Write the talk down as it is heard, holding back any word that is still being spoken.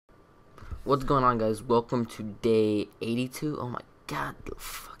What's going on, guys? Welcome to day 82. Oh my god, the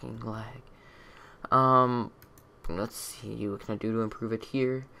fucking lag. Let's see, what can I do to improve it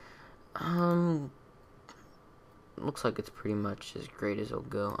here? Looks like it's pretty much as great as it'll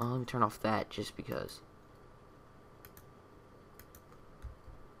go. Let me turn off that just because.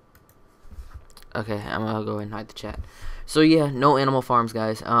 Okay, I'm gonna go ahead and hide the chat. So yeah, no animal farms,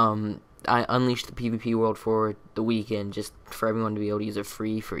 guys. I unleashed the PvP world for the weekend just for everyone to be able to use it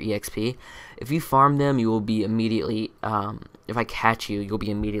free for EXP. If you farm them, you will be immediately, if I catch you, you'll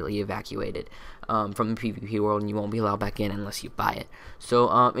be immediately evacuated from the PvP world, and you won't be allowed back in unless you buy it. So,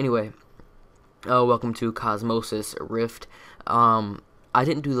 anyway, welcome to Cosmosis Rift. I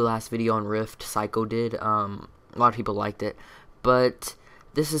didn't do the last video on Rift, Psycho did. A lot of people liked it, but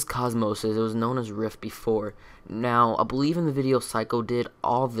this is Cosmosis. It was known as Rift before. Now, I believe in the video Psycho did,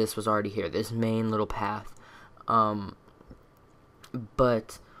 all of this was already here, this main little path.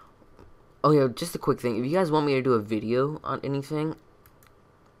 But, oh yeah, just a quick thing. If you guys want me to do a video on anything,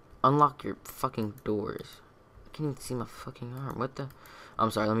 unlock your fucking doors. I can't even see my fucking arm. What the? I'm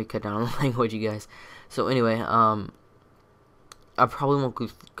sorry, let me cut down on the language, you guys. So anyway, I probably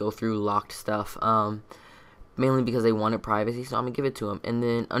won't go through locked stuff. Mainly because they wanted privacy, so I'm gonna give it to them. And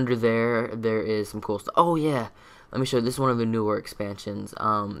then under there is some cool stuff. Oh yeah, let me show you. This is one of the newer expansions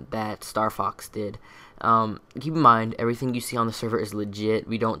that Star Fox did. Keep in mind, everything you see on the server is legit.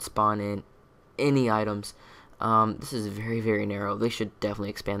 We don't spawn in any items. This is very, very narrow. They should definitely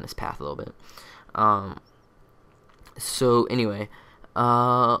expand this path a little bit. So anyway,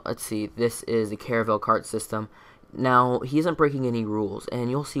 let's see. This is the Caravel cart system. Now, he isn't breaking any rules, and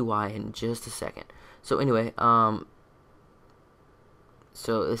you'll see why in just a second. So anyway, so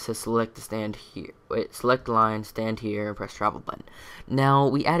it says select the stand here. Wait, select line, stand here, and press travel button. Now,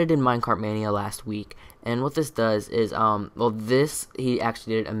 we added in Minecart Mania last week, and what this does is, well, this, he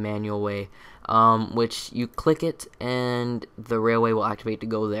actually did it a manual way, which you click it, and the railway will activate to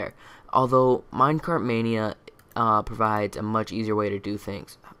go there. Although, Minecart Mania, provides a much easier way to do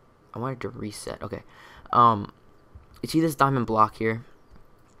things. I wanted to reset, okay. You see this diamond block here?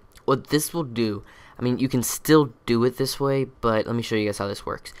 What this will do, I mean, you can still do it this way, but let me show you guys how this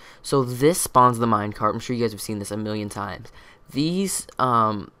works. So this spawns the minecart. I'm sure you guys have seen this a million times. These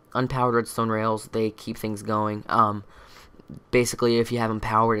unpowered redstone rails, they keep things going. Basically, if you have them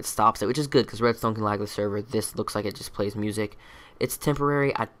powered, it stops it, which is good because redstone can lag the server. This looks like it just plays music. It's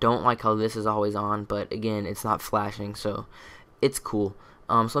temporary. I don't like how this is always on, but again, it's not flashing, so it's cool.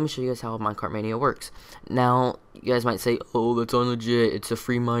 So let me show you guys how Minecart Mania works. Now, you guys might say, oh, that's unlegit, it's a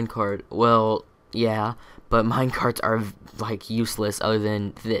free minecart. Well, yeah, but minecarts are, like, useless other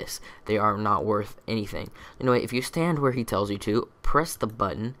than this. They are not worth anything. Anyway, if you stand where he tells you to, press the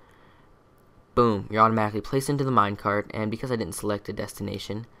button, boom, you're automatically placed into the minecart, and because I didn't select a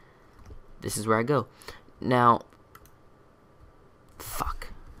destination, this is where I go. Now, fuck.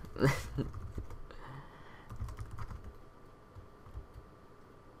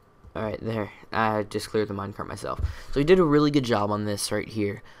 Alright, there. I just cleared the minecart myself. So he did a really good job on this right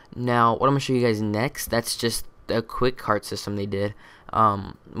here. Now, what I'm going to show you guys next, that's just a quick cart system they did.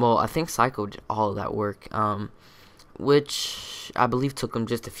 Well, I think Psycho did all of that work, which I believe took him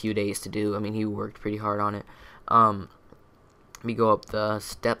just a few days to do. I mean, he worked pretty hard on it. Let me go up the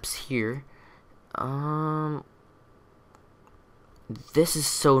steps here. This is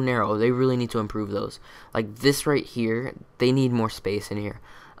so narrow. They really need to improve those. Like this right here, they need more space in here.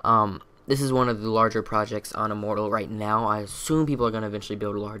 This is one of the larger projects on Immortal right now. I assume people are going to eventually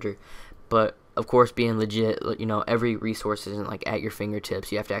build larger, but of course, being legit, you know, every resource isn't like at your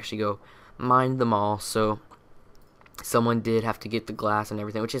fingertips. You have to actually go mine them all. So someone did have to get the glass and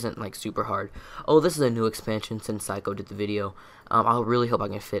everything, which isn't like super hard. Oh, this is a new expansion since Psycho did the video. I really hope I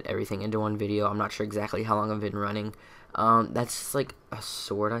can fit everything into one video. I'm not sure exactly how long I've been running. That's like a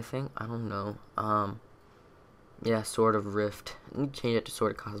sword, I think. I don't know. Yeah, Sword of Rift. Let me change it to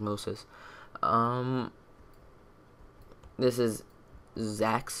Sword of Cosmosis. This is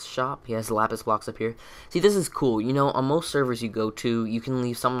Zach's shop. He has lapis blocks up here. See, this is cool. You know, on most servers you go to, you can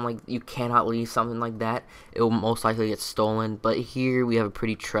leave something like, you cannot leave something like that. It will most likely get stolen. But here we have a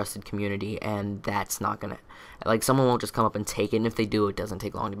pretty trusted community, and that's not gonna, like, someone won't just come up and take it. And if they do, it doesn't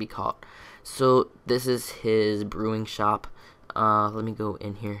take long to be caught. So this is his brewing shop. Let me go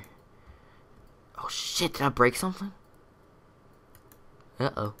in here. Oh shit, did I break something?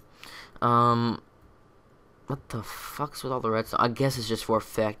 Uh-oh. What the fuck's with all the redstone? I guess it's just for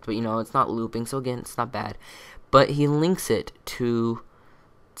effect, but you know, it's not looping, so again, it's not bad. But he links it to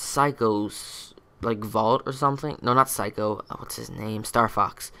Psycho's, like, vault or something. No, not Psycho. Oh, what's his name? Star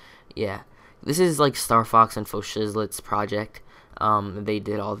Fox. Yeah. This is like Star Fox and Foshizlet's project. They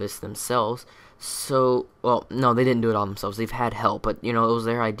did all this themselves. So, well, no, they didn't do it all themselves. They've had help, but it was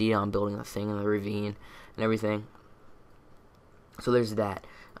their idea on building the thing in the ravine and everything. So there's that.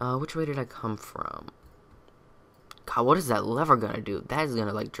 Which way did I come from? God, what is that lever gonna do? That is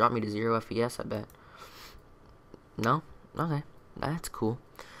gonna like drop me to 0 FPS, I bet. No? Okay. That's cool.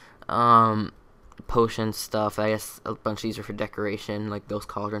 Potion stuff. I guess a bunch of these are for decoration, like those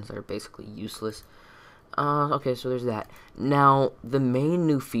cauldrons that are basically useless. Okay, so there's that. Now, the main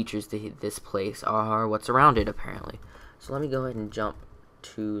new features to this place are what's around it, apparently. So let me go ahead and jump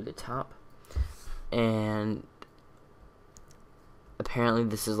to the top. And apparently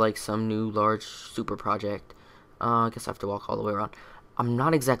this is like some new large super project. I guess I have to walk all the way around. I'm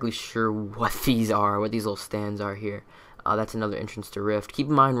not exactly sure what these are, what these little stands are here. That's another entrance to Rift. Keep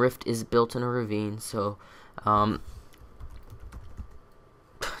in mind, Rift is built in a ravine, so,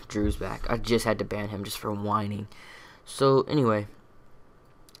 Drew's back. I just had to ban him just for whining. So, anyway,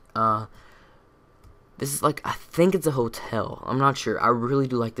 this is like, I think it's a hotel. I'm not sure. I really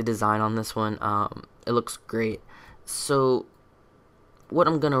do like the design on this one. It looks great. So, what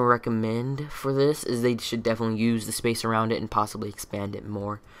I'm going to recommend for this is they should definitely use the space around it and possibly expand it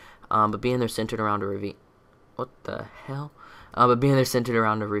more. But being they're centered around a ravine. What the hell? But being they're centered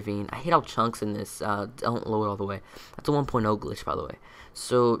around a ravine. I hate how chunks in this don't load all the way. That's a 1.0 glitch, by the way.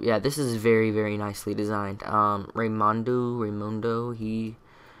 So, yeah, this is very, very nicely designed. Raimundo, he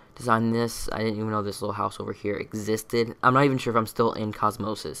designed this. I didn't even know this little house over here existed. I'm not even sure if I'm still in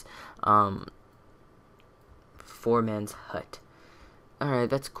Cosmosis. 4-man's hut. Alright,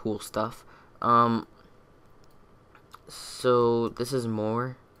 that's cool stuff. So, this is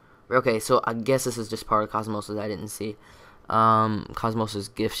more. Okay, so I guess this is just part of Cosmosis I didn't see.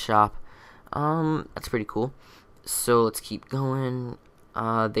 Cosmosis gift shop. That's pretty cool. So, let's keep going.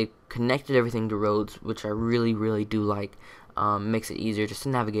 They connected everything to roads, which I really, really do like. Makes it easier just to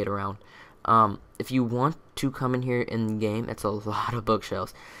navigate around. If you want to come in here in the game, it's a lot of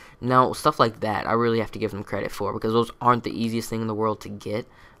bookshelves. Now, stuff like that, I really have to give them credit for, because those aren't the easiest thing in the world to get.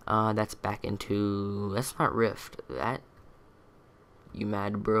 That's back into... That's not Rift. That... You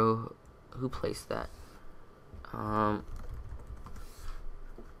mad, bro? Who placed that?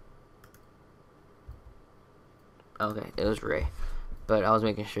 Okay, it was Ray. But I was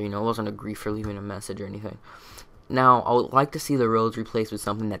making sure, it wasn't a grief for leaving a message or anything. Now, I would like to see the roads replaced with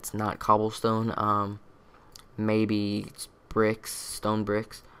something that's not cobblestone. Maybe bricks, stone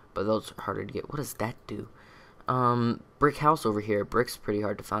bricks. But those are harder to get. What does that do? Brick house over here. Brick's pretty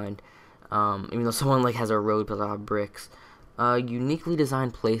hard to find. Even though someone has a road built out of bricks. Uniquely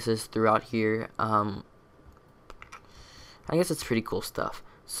designed places throughout here. I guess it's pretty cool stuff.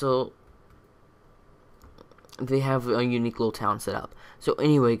 So, they have a unique little town set up. So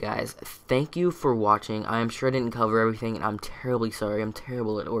anyway, guys, thank you for watching. I am sure I didn't cover everything, and I'm terribly sorry. I'm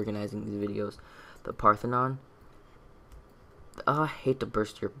terrible at organizing these videos. The Parthenon. I hate to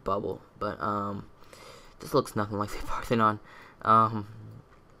burst your bubble, but this looks nothing like the Parthenon. Now,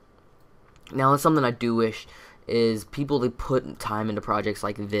 that's something I do wish is people, they put time into projects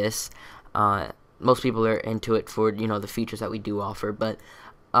like this. Most people are into it for the features that we do offer, but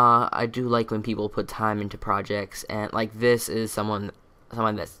I do like when people put time into projects, and like this is something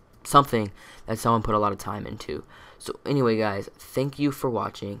that someone put a lot of time into. So anyway, guys, thank you for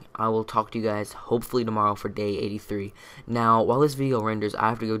watching. I will talk to you guys hopefully tomorrow for day 83. Now, while this video renders, I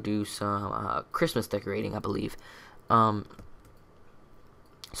have to go do some Christmas decorating, I believe. So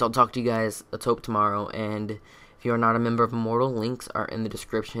I'll talk to you guys, let's hope, tomorrow. And if you are not a member of Immortal, links are in the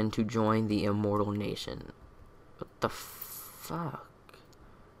description to join the Immortal Nation. What the fuck?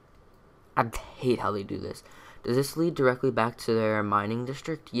 I hate how they do this. Does this lead directly back to their mining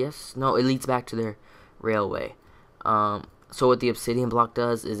district? Yes? No, it leads back to their railway. So what the obsidian block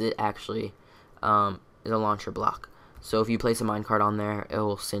does is it actually is a launcher block. So if you place a minecart on there, it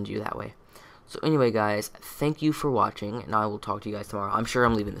will send you that way. So anyway, guys, thank you for watching, and I will talk to you guys tomorrow. I'm sure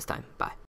I'm leaving this time. Bye.